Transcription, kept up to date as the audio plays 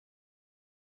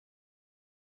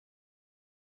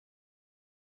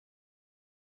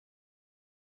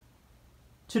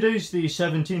Today's the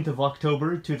 17th of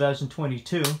October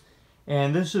 2022,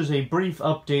 and this is a brief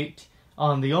update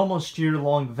on the almost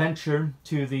year-long venture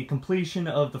to the completion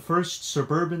of the first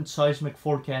Suburban seismic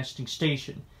forecasting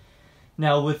station.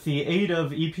 Now, with the aid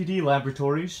of EPD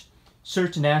laboratories,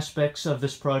 certain aspects of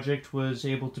this project was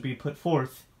able to be put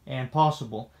forth and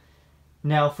possible.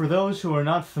 Now, for those who are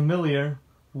not familiar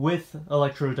with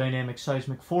electrodynamic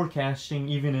seismic forecasting,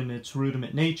 even in its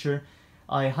rudiment nature,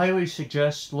 I highly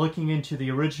suggest looking into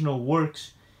the original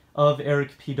works of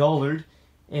Eric P. Dollard,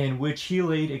 in which he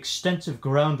laid extensive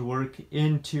groundwork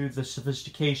into the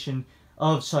sophistication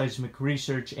of seismic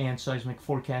research and seismic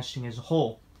forecasting as a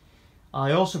whole.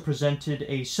 I also presented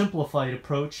a simplified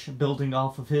approach building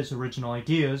off of his original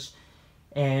ideas,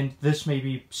 and this may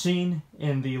be seen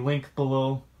in the link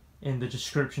below in the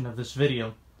description of this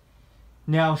video.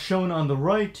 Now, shown on the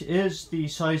right is the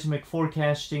seismic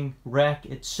forecasting rack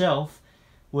itself,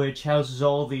 which houses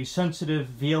all the sensitive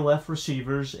VLF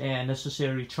receivers and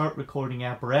necessary chart recording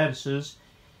apparatuses,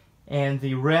 and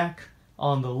the rack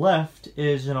on the left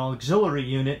is an auxiliary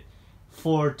unit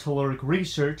for telluric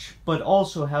research, but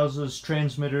also houses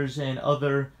transmitters and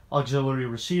other auxiliary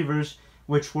receivers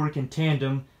which work in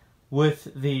tandem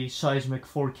with the seismic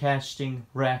forecasting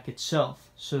rack itself,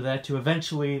 so that to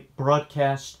eventually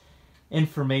broadcast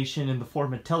information in the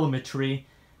form of telemetry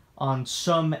on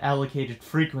some allocated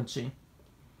frequency.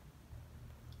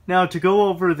 Now, to go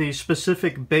over the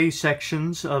specific bay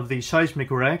sections of the seismic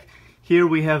rack, here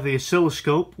we have the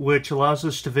oscilloscope, which allows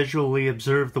us to visually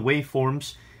observe the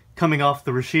waveforms coming off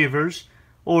the receivers,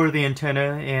 or the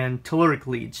antenna and telluric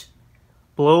leads.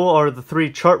 Below are the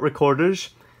three chart recorders.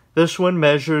 This one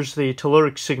measures the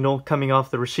telluric signal coming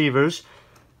off the receivers.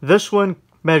 This one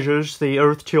measures the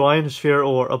Earth to ionosphere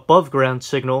or above ground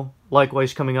signal,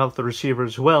 likewise coming off the receiver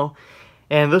as well.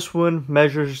 And this one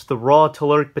measures the raw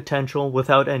telluric potential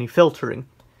without any filtering.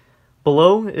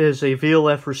 Below is a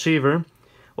VLF receiver,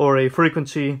 or a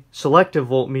frequency selective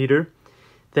voltmeter,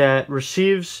 that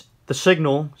receives the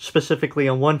signal specifically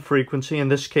on one frequency. In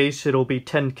this case, it'll be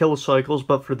 10 kilocycles,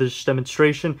 but for this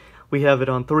demonstration, we have it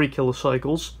on 3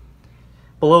 kilocycles.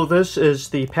 Below this is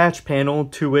the patch panel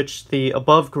to which the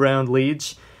above ground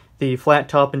leads, the flat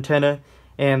top antenna,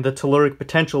 and the telluric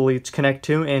potential leads connect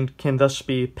to, and can thus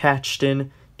be patched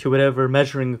in to whatever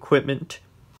measuring equipment.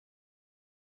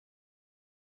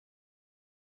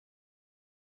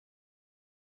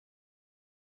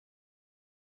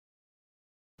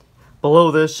 Below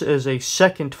this is a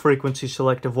second frequency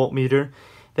selective voltmeter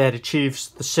that achieves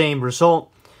the same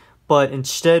result, but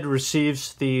instead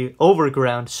receives the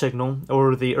overground signal,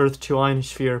 or the Earth to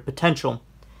ionosphere potential.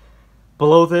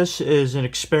 Below this is an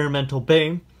experimental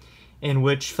bay, in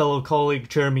which fellow colleague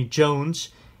Jeremy Jones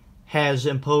has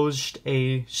imposed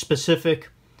a specific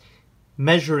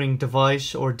measuring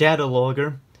device or data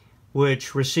logger,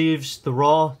 which receives the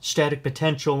raw static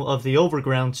potential of the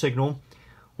overground signal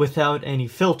without any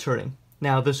filtering.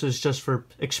 Now, this is just for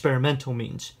experimental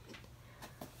means.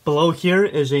 Below here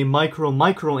is a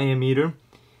micro-ammeter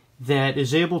that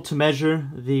is able to measure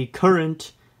the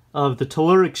current of the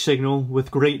telluric signal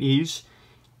with great ease,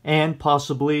 and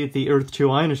possibly the Earth to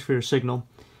ionosphere signal.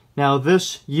 Now,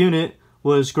 this unit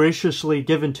was graciously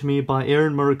given to me by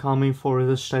Aaron Murakami for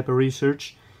this type of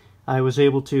research. I was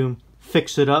able to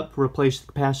fix it up, replace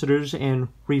the capacitors, and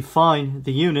refine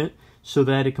the unit so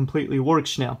that it completely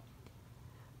works now.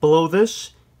 Below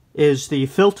this is the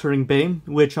filtering bay,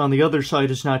 which on the other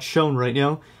side is not shown right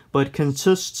now, but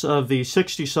consists of the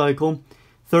 60 cycle,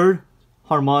 3rd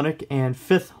harmonic, and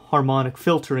 5th harmonic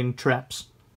filtering traps.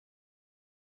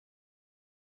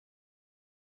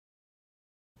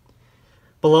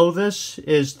 Below this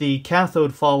is the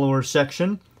cathode follower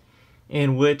section,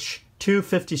 in which two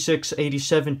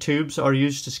 5687 tubes are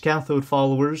used as cathode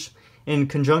followers in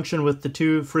conjunction with the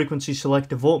two frequency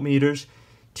selective voltmeters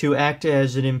to act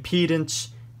as an impedance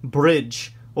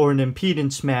bridge or an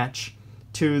impedance match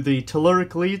to the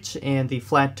telluric leads and the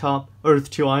flat top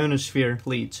Earth to ionosphere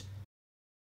leads.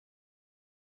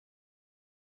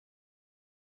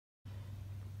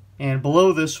 And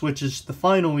below this, which is the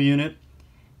final unit,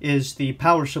 is the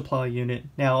power supply unit.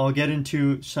 Now, I'll get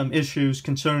into some issues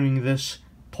concerning this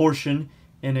portion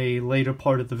in a later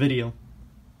part of the video.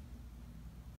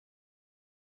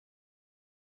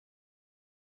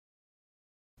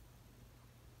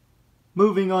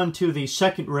 Moving on to the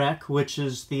second rack, which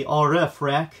is the RF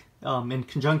rack, in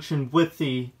conjunction with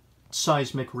the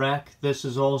seismic rack. This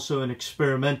is also an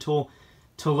experimental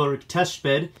telluric test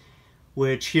bed,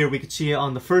 which here we can see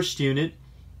on the first unit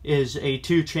is a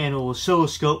 2-channel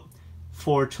oscilloscope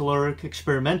for telluric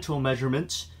experimental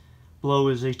measurements. Below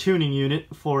is a tuning unit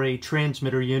for a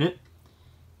transmitter unit.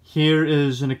 Here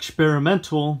is an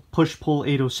experimental push-pull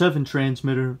 807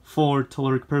 transmitter for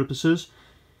telluric purposes,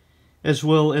 as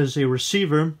well as a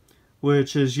receiver,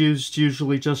 which is used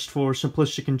usually just for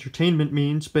simplistic entertainment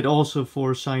means, but also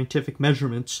for scientific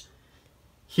measurements.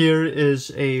 Here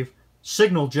is a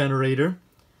signal generator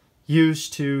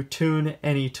used to tune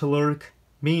any telluric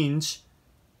means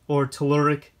or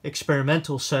telluric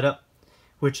experimental setup,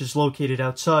 which is located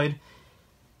outside,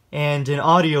 and an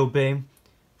audio bay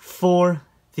for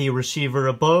the receiver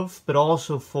above, but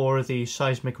also for the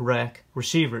seismic rack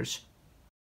receivers.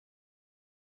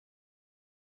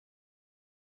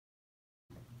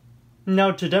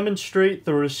 Now, to demonstrate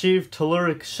the received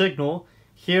telluric signal,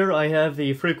 here I have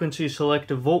the frequency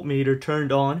selective voltmeter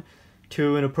turned on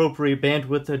to an appropriate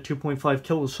bandwidth at 2.5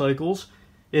 kilocycles.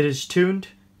 It is tuned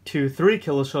to 3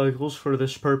 kilocycles for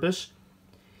this purpose,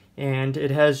 and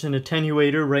it has an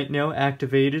attenuator right now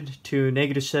activated to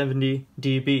negative 70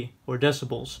 dB, or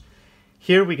decibels.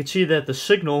 Here we can see that the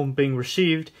signal being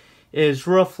received is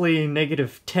roughly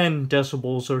negative 10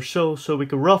 decibels or so, so we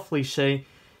could roughly say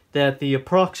that the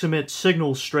approximate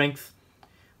signal strength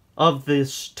of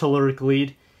this telluric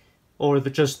lead, or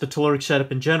just the telluric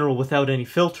setup in general without any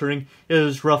filtering,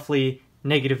 is roughly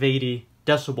negative 80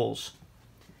 decibels.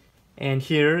 And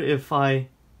here, if I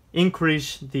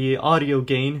increase the audio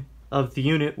gain of the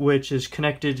unit, which is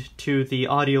connected to the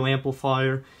audio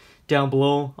amplifier down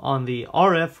below on the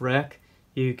RF rack,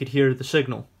 you could hear the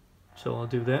signal. So I'll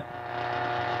do that.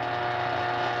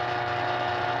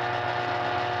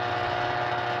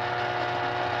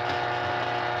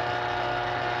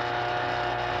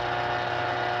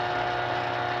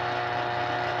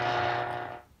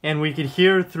 And we could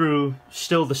hear through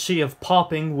still the sea of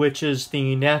popping, which is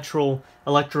the natural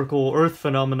electrical earth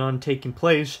phenomenon taking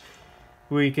place.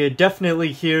 We could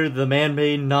definitely hear the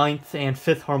man-made 9th and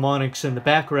 5th harmonics in the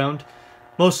background,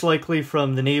 most likely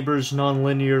from the neighbor's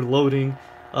nonlinear loading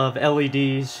of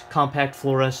LEDs, compact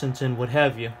fluorescents, and what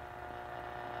have you.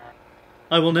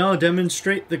 I will now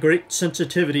demonstrate the great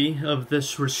sensitivity of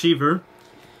this receiver,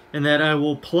 in that I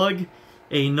will plug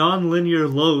a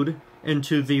nonlinear load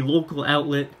into the local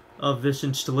outlet of this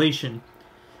installation.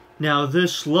 Now,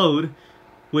 this load,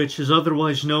 which is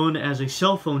otherwise known as a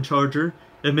cell phone charger,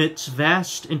 emits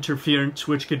vast interference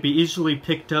which could be easily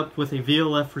picked up with a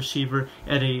VLF receiver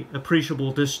at an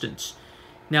appreciable distance.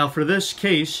 Now, for this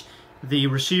case, the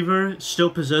receiver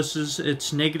still possesses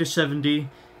its negative 70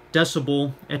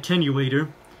 decibel attenuator,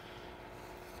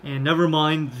 and never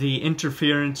mind the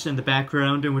interference in the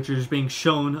background, in which is being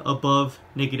shown above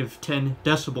negative 10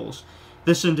 decibels.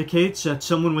 This indicates that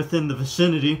someone within the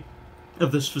vicinity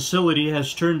of this facility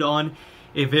has turned on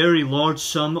a very large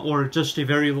sum, or just a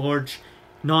very large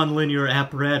nonlinear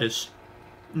apparatus.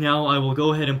 Now I will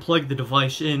go ahead and plug the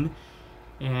device in,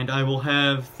 and I will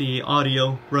have the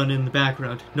audio run in the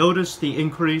background. Notice the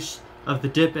increase of the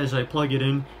dip as I plug it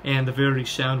in, and the varying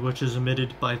sound which is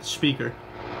emitted by the speaker.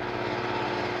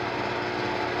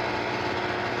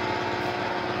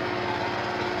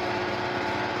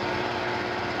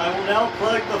 I will now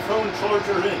plug the phone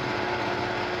charger in.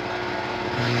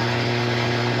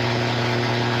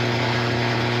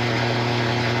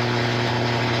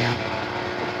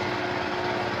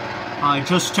 I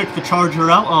just took the charger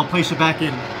out. I'll place it back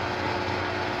in.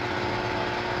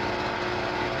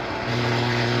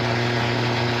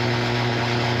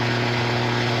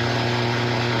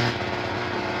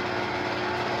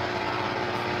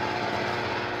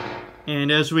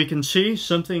 And as we can see,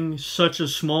 something such a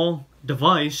small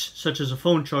device, such as a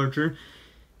phone charger,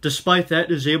 despite that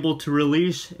is able to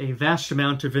release a vast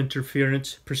amount of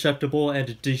interference perceptible at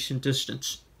a decent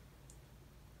distance.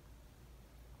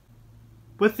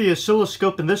 With the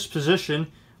oscilloscope in this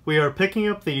position, we are picking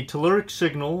up the telluric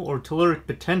signal, or telluric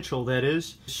potential that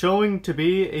is, showing to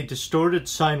be a distorted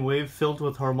sine wave filled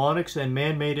with harmonics and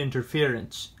man-made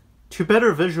interference. To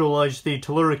better visualize the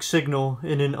telluric signal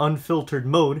in an unfiltered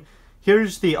mode,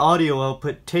 here's the audio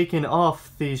output taken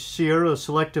off the Sierra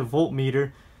selective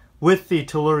voltmeter with the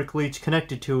telluric leads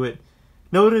connected to it.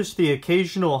 Notice the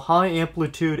occasional high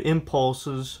amplitude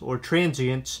impulses, or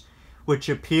transients, which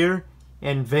appear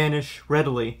and vanish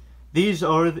readily. These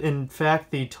are in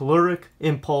fact the telluric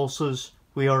impulses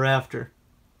we are after.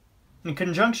 In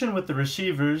conjunction with the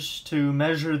receivers to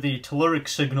measure the telluric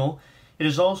signal, it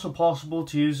is also possible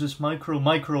to use this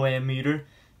microammeter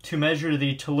to measure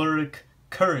the telluric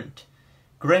current.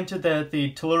 Granted that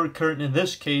the telluric current in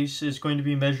this case is going to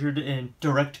be measured in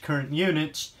direct current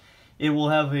units, it will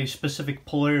have a specific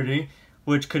polarity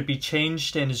which could be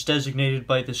changed and is designated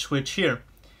by the switch here.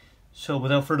 So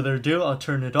without further ado, I'll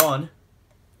turn it on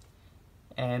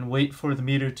and wait for the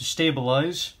meter to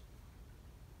stabilize.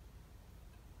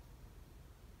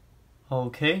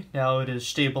 Okay, now it is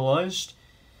stabilized.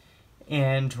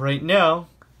 And right now,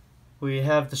 we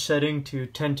have the setting to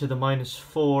 10 to the minus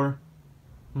 4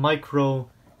 microamperes.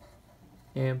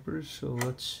 So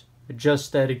let's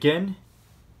adjust that again.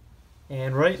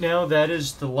 And right now, that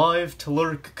is the live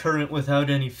telluric current without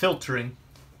any filtering.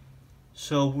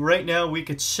 So right now, we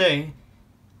could say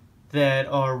that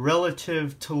our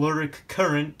relative telluric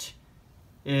current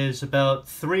is about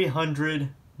 300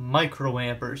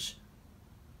 microamperes.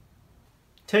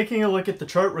 Taking a look at the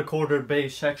chart recorder bay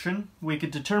section, we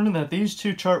could determine that these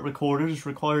two chart recorders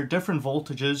require different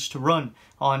voltages to run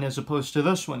on as opposed to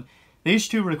this one. These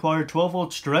two require 12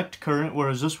 volts direct current,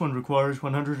 whereas this one requires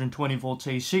 120 volts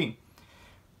AC,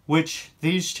 which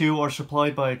these two are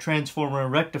supplied by a transformer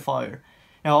and rectifier.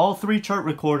 Now, all three chart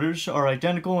recorders are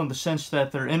identical in the sense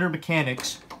that their inner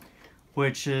mechanics,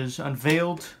 which is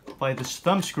unveiled by this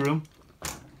thumb screw,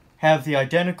 have the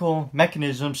identical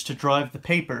mechanisms to drive the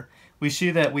paper. We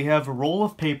see that we have a roll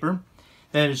of paper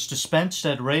that is dispensed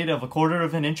at a rate of 1/4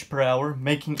 of an inch per hour,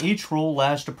 making each roll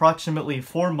last approximately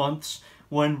 4 months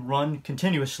when run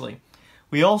continuously.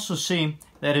 We also see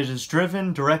that it is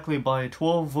driven directly by a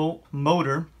 12-volt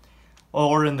motor,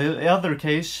 or in the other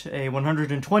case, a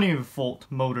 120-volt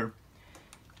motor.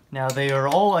 Now, they are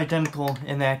all identical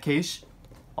in that case,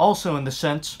 also in the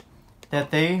sense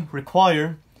that they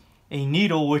require a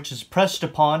needle which is pressed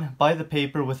upon by the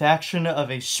paper with action of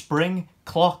a spring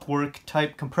clockwork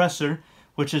type compressor,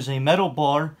 which is a metal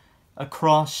bar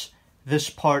across this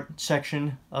part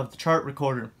section of the chart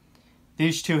recorder.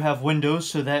 These two have windows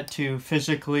so that to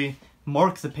physically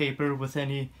mark the paper with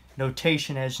any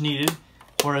notation as needed,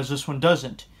 whereas this one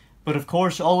doesn't. But of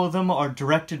course, all of them are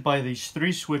directed by these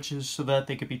 3 switches so that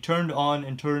they could be turned on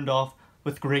and turned off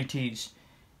with great ease.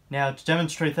 Now, to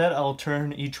demonstrate that, I'll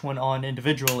turn each one on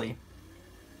individually.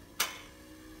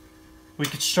 We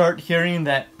could start hearing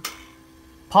that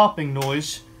popping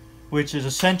noise, which is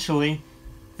essentially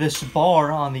this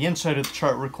bar on the inside of the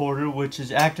chart recorder, which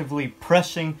is actively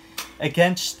pressing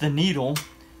against the needle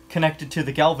connected to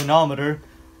the galvanometer,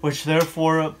 which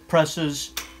therefore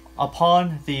presses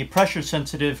upon the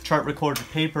pressure-sensitive chart recorder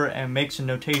paper and makes a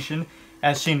notation,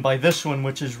 as seen by this one,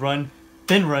 which has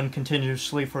been run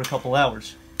continuously for a couple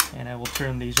hours. And I will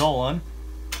turn these all on.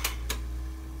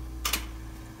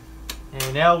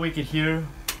 And now we can hear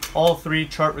all 3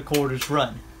 chart recorders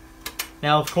run.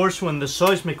 Now, of course, when the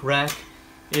seismic rack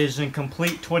is in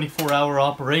complete 24-hour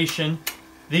operation,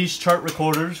 these chart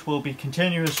recorders will be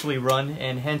continuously run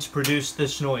and hence produce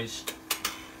this noise.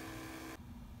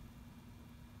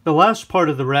 The last part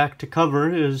of the rack to cover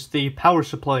is the power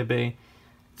supply bay.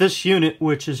 This unit,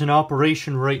 which is in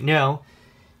operation right now,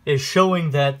 is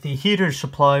showing that the heater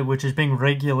supply, which is being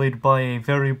regulated by a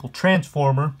variable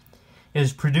transformer,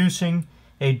 is producing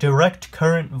a direct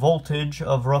current voltage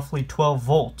of roughly 12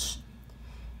 volts,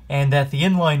 and that the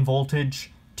inline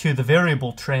voltage to the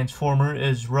variable transformer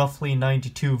is roughly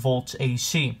 92 volts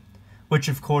AC, which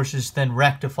of course is then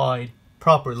rectified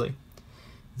properly.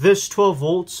 This 12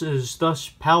 volts is thus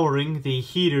powering the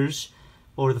heaters,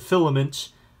 or the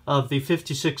filaments, of the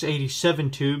 5687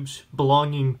 tubes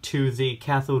belonging to the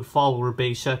cathode follower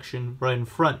bay section right in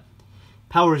front.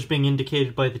 Power is being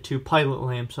indicated by the 2 pilot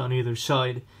lamps on either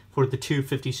side for the 2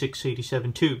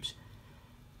 5687 tubes.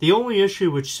 The only issue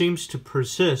which seems to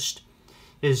persist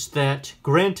is that,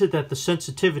 granted that the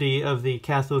sensitivity of the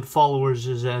cathode followers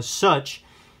is as such,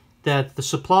 that the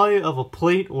supply of a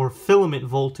plate or filament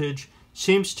voltage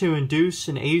seems to induce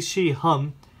an AC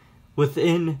hum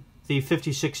within the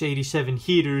 5687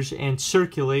 heaters and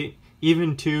circulate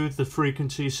even to the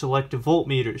frequency selective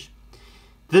voltmeters.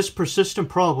 This persistent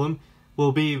problem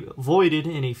will be avoided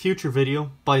in a future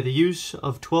video by the use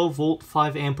of 12 volt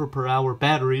 5 ampere per hour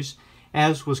batteries,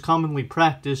 as was commonly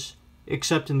practiced,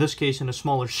 except in this case in a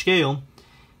smaller scale,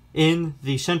 in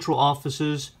the central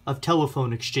offices of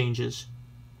telephone exchanges.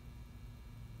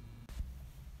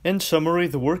 In summary,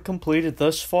 the work completed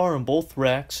thus far on both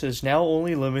racks is now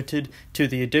only limited to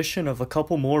the addition of a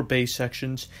couple more bay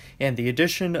sections and the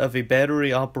addition of a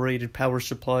battery-operated power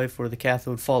supply for the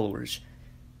cathode followers.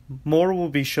 More will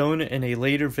be shown in a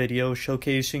later video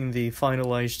showcasing the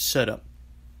finalized setup.